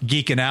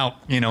geeking out,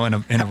 in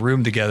a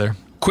room together.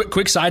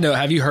 Quick side note,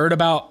 have you heard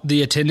about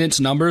the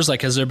attendance numbers?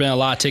 Like, has there been a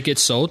lot of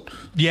tickets sold?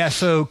 Yeah,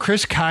 so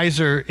Chris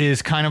Kaiser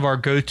is kind of our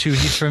go-to.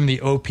 He's from the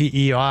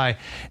OPEI,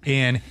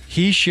 and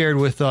he shared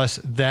with us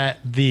that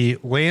the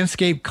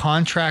landscape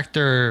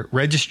contractor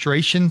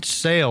registration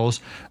sales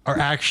are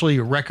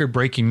actually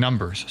record-breaking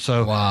numbers.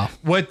 So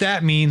What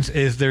that means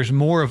is there's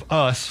more of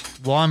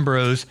us, lawn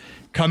bros,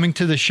 coming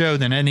to the show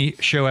than any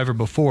show ever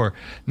before.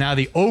 Now,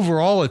 the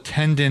overall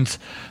attendance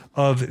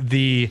of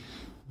the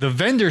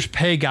vendors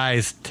pay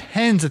guys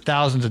tens of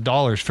thousands of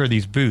dollars for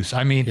these booths.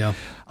 I mean,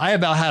 I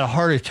about had a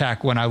heart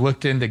attack when I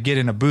looked into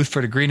getting a booth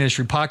for the Green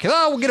Industry Podcast.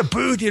 Oh, we'll get a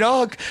booth,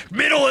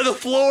 middle of the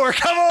floor.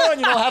 Come on,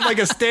 have like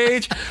a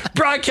stage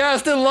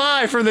broadcasting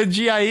live from the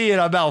GIE,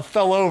 and I about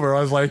fell over. I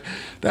was like,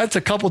 that's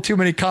a couple too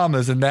many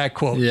commas in that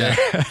quote.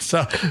 Yeah.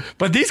 So,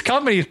 but these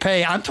companies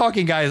pay, I'm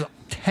talking guys,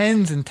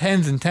 tens and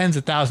tens and tens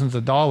of thousands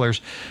of dollars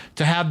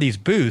to have these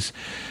booths.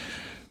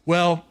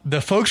 Well,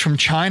 the folks from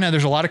China,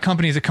 there's a lot of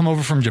companies that come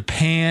over from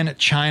Japan,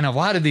 China. A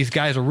lot of these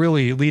guys are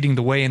really leading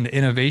the way in the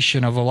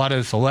innovation of a lot of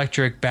this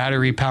electric,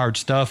 battery-powered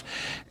stuff.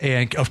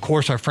 And, of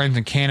course, our friends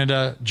in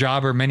Canada,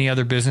 Jobber, many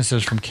other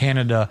businesses from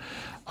Canada.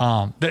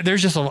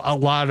 There's just a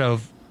lot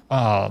of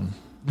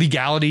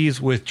legalities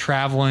with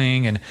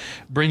traveling and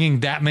bringing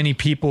that many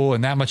people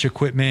and that much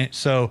equipment.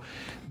 So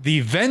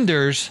the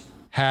vendors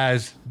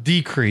has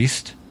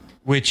decreased,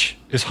 which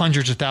is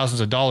hundreds of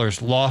thousands of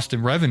dollars lost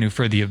in revenue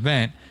for the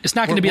event. It's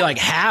not going to be like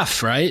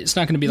half, right? It's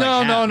not going to be like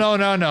half.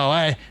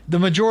 No. The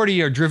majority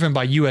are driven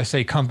by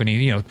USA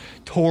companies,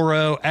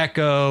 Toro,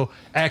 Echo,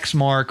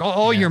 Exmark,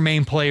 all your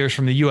main players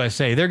from the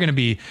USA. They're going to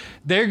be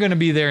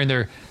there,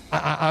 and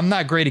I'm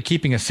not great at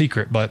keeping a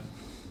secret, but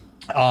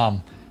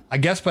I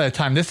guess by the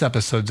time this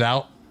episode's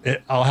out,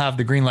 I'll have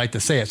the green light to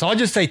say it. So I'll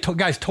just say,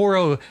 guys,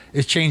 Toro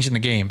is changing the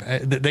game.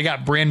 They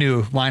got brand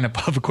new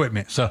lineup of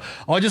equipment. So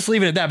I'll just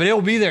leave it at that. But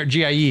it'll be there at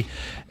GIE.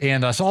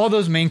 And so all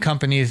those main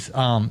companies,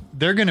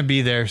 they're going to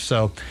be there.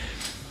 So,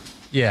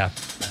 yeah,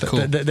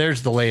 cool.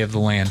 There's the lay of the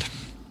land.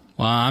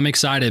 Well, I'm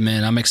excited,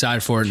 man. I'm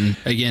excited for it. And,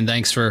 again,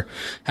 thanks for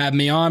having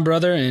me on,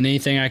 brother. And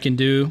anything I can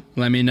do,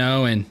 let me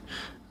know. And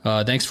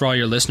thanks for all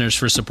your listeners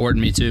for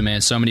supporting me, too,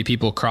 man. So many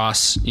people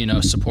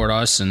support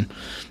us, and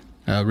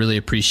really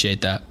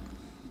appreciate that.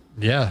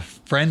 Yeah,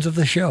 friends of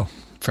the show.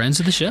 Friends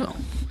of the show.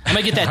 I'm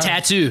going to get that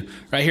tattoo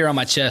right here on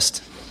my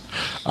chest.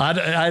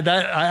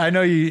 I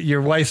know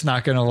your wife's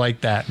not going to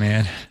like that,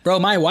 man. Bro,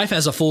 my wife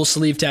has a full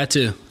sleeve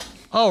tattoo.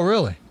 Oh,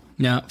 really?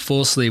 Yeah,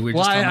 full sleeve.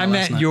 I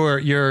meant your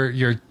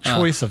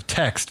choice of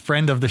text,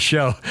 friend of the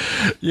show.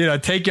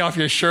 Take you off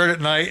your shirt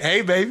at night.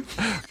 Hey, babe,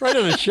 friend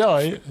of the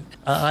show.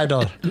 I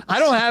don't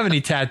have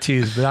any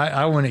tattoos, but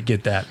I wouldn't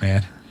get that,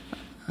 man.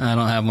 I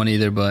don't have one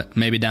either, but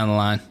maybe down the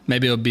line.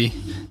 Maybe it'll be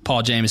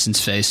Paul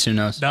Jameson's face. Who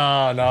knows?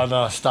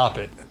 No. Stop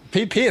it.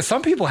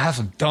 Some people have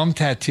some dumb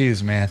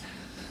tattoos, man.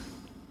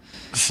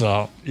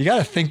 So you got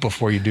to think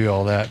before you do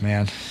all that,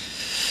 man.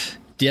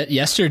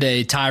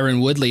 Yesterday,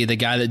 Tyron Woodley, the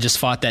guy that just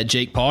fought that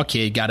Jake Paul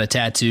kid, got a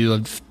tattoo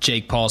of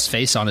Jake Paul's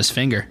face on his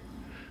finger.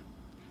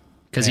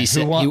 Because he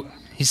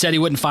said he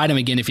wouldn't fight him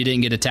again if he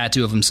didn't get a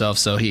tattoo of himself,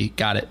 so he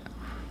got it.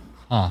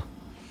 Huh.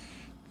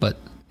 But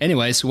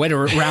anyways, way to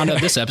round up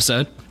this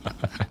episode.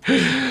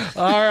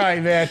 All right,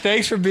 man.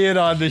 Thanks for being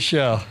on the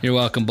show. You're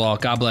welcome, Ball.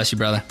 God bless you,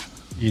 brother.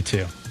 You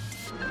too.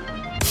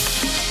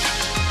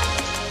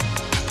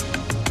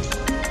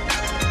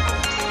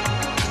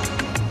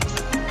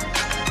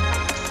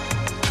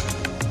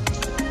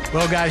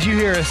 Well, guys, you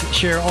hear us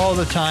share all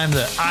the time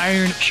that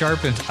iron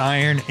sharpens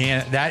iron,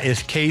 and that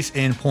is case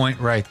in point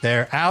right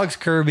there. Alex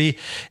Kirby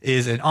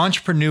is an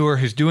entrepreneur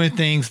who's doing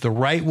things the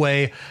right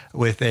way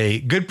with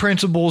a good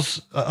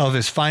principles of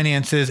his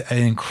finances, an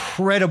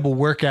incredible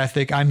work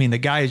ethic. I mean, the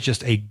guy is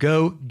just a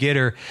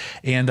go-getter,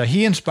 and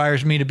he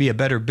inspires me to be a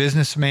better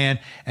businessman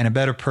and a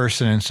better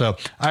person. And so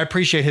I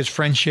appreciate his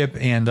friendship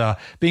and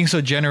being so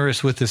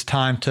generous with his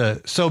time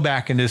to sow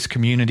back in this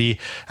community.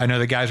 I know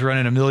the guy's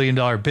running $1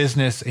 million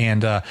business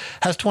and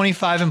has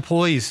 25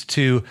 employees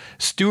to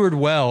steward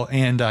well.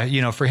 And,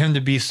 for him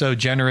to be so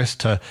generous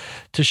to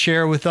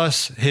share with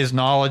us his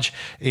knowledge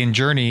and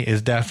journey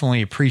is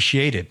definitely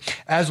appreciated,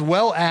 as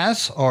well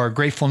as our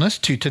gratefulness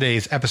to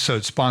today's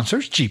episode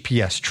sponsors,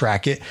 GPS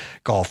Track It,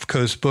 Gulf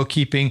Coast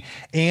Bookkeeping,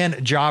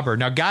 and Jobber.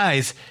 Now,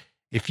 guys,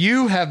 if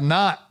you have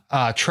not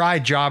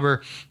tried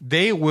Jobber,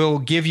 they will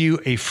give you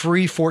a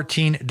free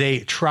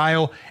 14-day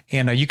trial,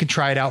 and you can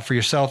try it out for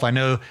yourself. I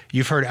know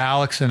you've heard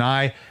Alex and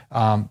I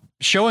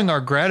showing our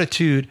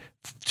gratitude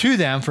to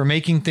them for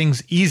making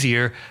things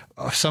easier.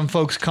 Some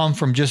folks come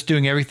from just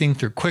doing everything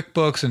through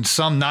QuickBooks, and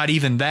some not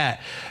even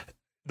that.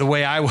 The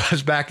way I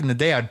was back in the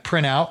day, I'd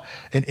print out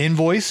an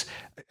invoice,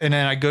 and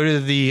then I'd go to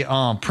the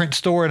print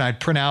store and I'd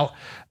print out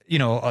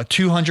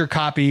 200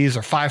 copies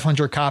or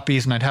 500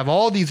 copies. And I'd have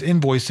all these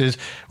invoices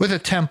with a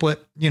template,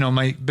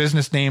 my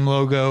business name,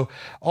 logo,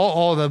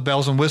 all the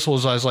bells and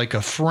whistles as like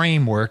a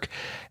framework.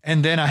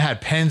 And then I had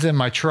pens in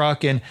my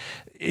truck, and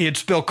you'd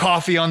spill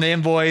coffee on the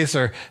invoice,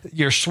 or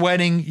you're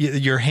sweating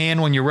your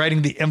hand when you're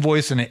writing the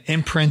invoice, and it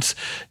imprints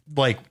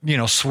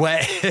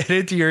sweat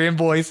into your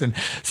invoice. And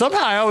somehow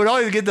I would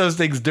always get those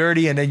things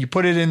dirty, and then you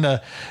put it in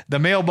the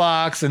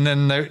mailbox, and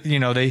then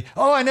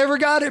I never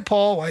got it,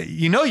 Paul.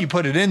 You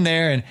put it in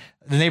there, and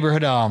the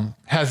neighborhood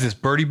has this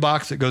birdie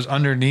box that goes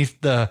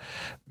underneath the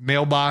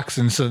mailbox.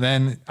 And so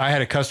then I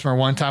had a customer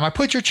one time, I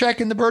put your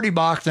check in the birdie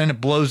box, and it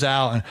blows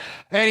out. And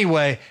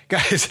anyway,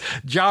 guys,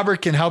 Jobber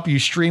can help you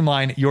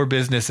streamline your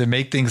business and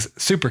make things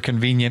super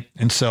convenient.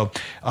 And so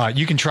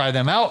you can try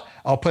them out.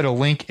 I'll put a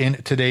link in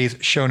today's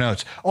show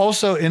notes.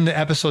 Also in the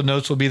episode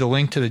notes will be the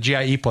link to the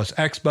GIE Plus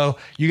Expo.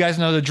 You guys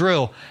know the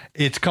drill.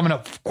 It's coming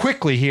up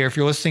quickly here if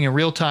you're listening in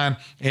real time.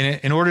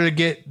 And in order to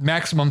get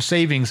maximum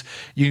savings,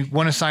 you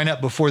want to sign up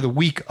before the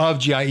week of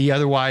GIE.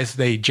 Otherwise,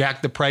 they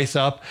jack the price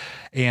up.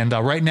 And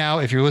right now,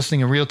 if you're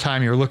listening in real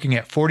time, you're looking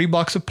at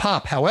 $40 a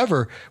pop.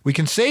 However, we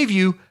can save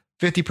you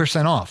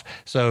 50% off.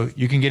 So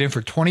you can get in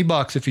for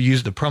 $20 if you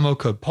use the promo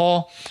code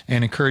Paul,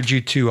 and encourage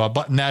you to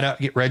button that up,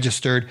 get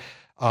registered.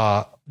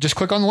 Just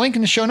click on the link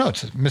in the show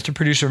notes. Mr.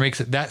 Producer makes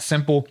it that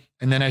simple.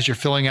 And then as you're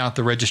filling out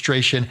the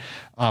registration,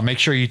 make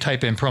sure you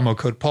type in promo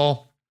code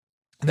Paul.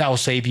 That will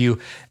save you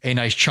a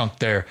nice chunk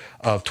there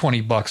of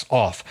 $20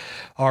 off.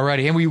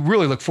 Alrighty. And we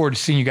really look forward to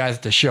seeing you guys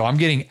at the show. I'm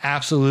getting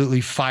absolutely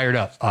fired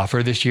up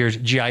for this year's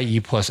GIE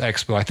Plus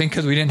Expo. I think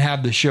because we didn't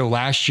have the show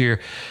last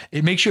year,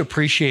 it makes you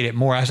appreciate it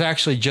more. I was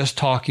actually just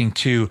talking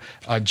to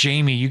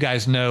Jamie. You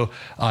guys know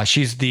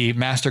she's the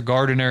master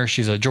gardener.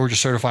 She's a Georgia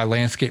certified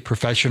landscape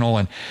professional,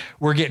 and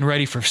we're getting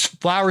ready for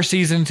flower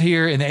seasons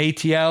here in the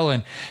ATL.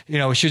 And,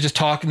 she was just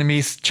talking to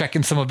me,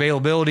 checking some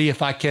availability,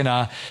 if I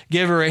can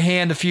give her a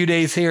hand a few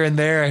days here and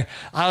there. And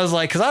I was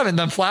like, because I haven't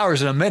done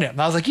flowers in a minute.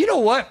 And I was like, you know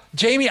what,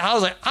 Jamie? I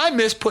was like, I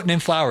miss putting in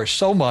flowers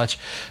so much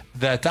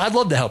that I'd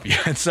love to help you.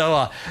 And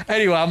so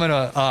anyway, I'm going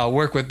to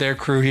work with their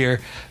crew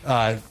here.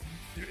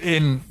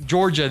 In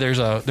Georgia, there's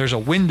a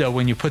window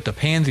when you put the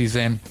pansies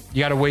in.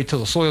 You got to wait till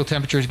the soil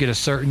temperatures get a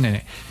certain,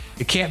 and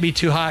it can't be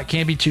too hot,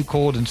 can't be too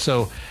cold. And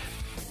so,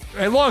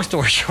 long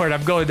story short,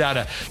 I'm going down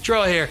a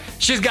trail here.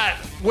 She's got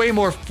way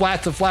more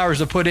flats of flowers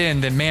to put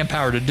in than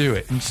manpower to do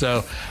it. And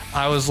so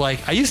I was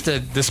like, I used to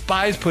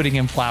despise putting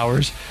in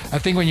flowers. I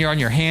think when you're on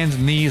your hands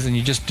and knees and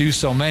you just do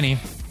so many,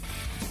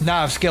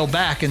 now I've scaled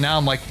back, and now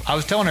I'm like, I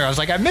was telling her, I was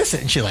like, I miss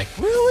it. And she's like,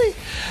 really?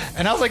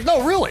 And I was like,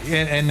 no, really.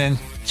 And then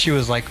she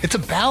was like, it's a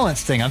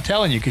balance thing, I'm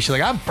telling you. Because she's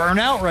like, I'm burnt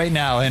out right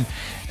now.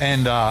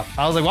 And I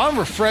was like, well, I'm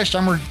refreshed.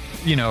 I'm,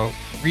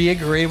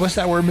 reinvigorated. What's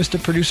that word,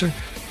 Mr. Producer?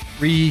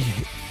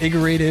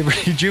 Reinvigorated,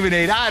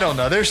 rejuvenated. I don't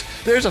know.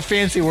 There's a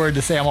fancy word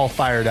to say I'm all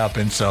fired up.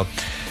 And so,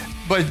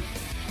 but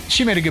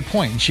she made a good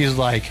point. And she's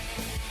like,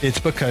 it's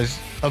because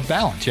of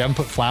balance. You haven't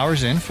put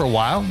flowers in for a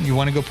while. You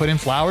want to go put in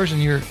flowers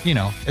and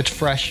it's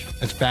fresh,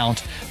 it's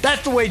balanced.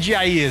 That's the way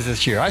GIE is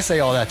this year. I say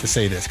all that to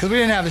say this because we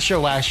didn't have the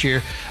show last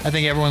year. I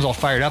think everyone's all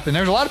fired up, and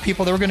there's a lot of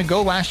people that were going to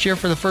go last year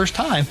for the first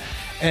time,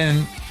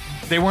 and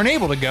they weren't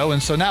able to go,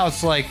 and so now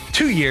it's like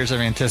 2 years of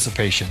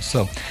anticipation.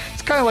 So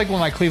it's kind of like when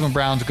my Cleveland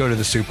Browns go to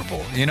the Super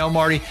Bowl.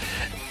 Marty,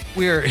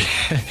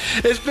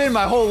 it's been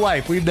my whole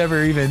life. We've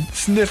never even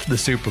sniffed the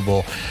Super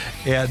Bowl,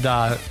 and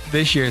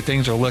this year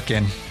things are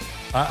looking,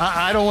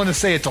 I don't want to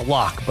say it's a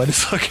lock, but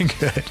it's looking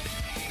good.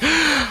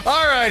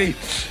 All righty.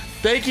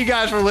 Thank you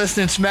guys for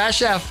listening. Smash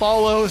that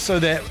follow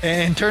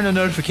and turn the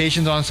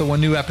notifications on so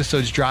when new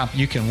episodes drop,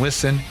 you can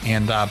listen,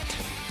 and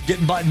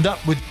getting buttoned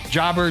up with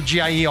Jobber,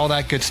 GIE, all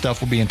that good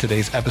stuff will be in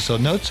today's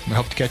episode notes. We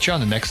hope to catch you on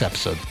the next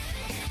episode.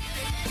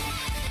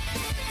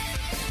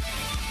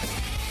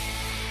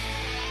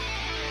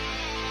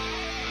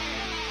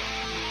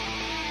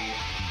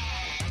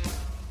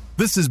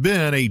 This has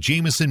been a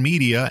Jameson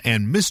Media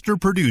and Mr.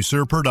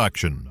 Producer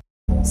production.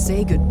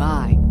 Say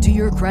goodbye to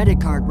your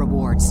credit card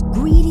rewards.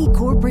 Greedy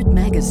corporate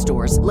mega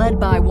stores, led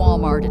by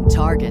Walmart and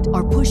Target,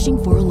 are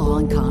pushing for a law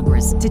in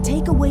Congress to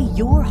take away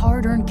your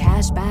hard-earned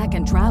cash back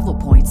and travel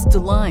points to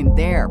line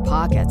their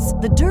pockets.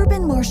 The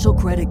Durbin-Marshall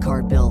credit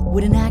card bill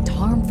would enact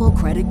harmful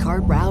credit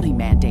card routing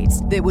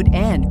mandates that would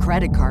end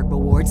credit card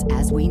rewards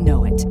as we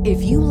know it.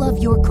 If you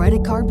love your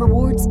credit card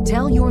rewards,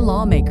 tell your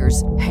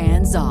lawmakers,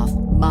 hands off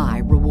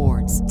my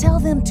rewards. Tell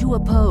them to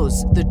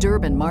oppose the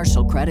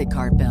Durbin-Marshall credit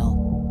card bill.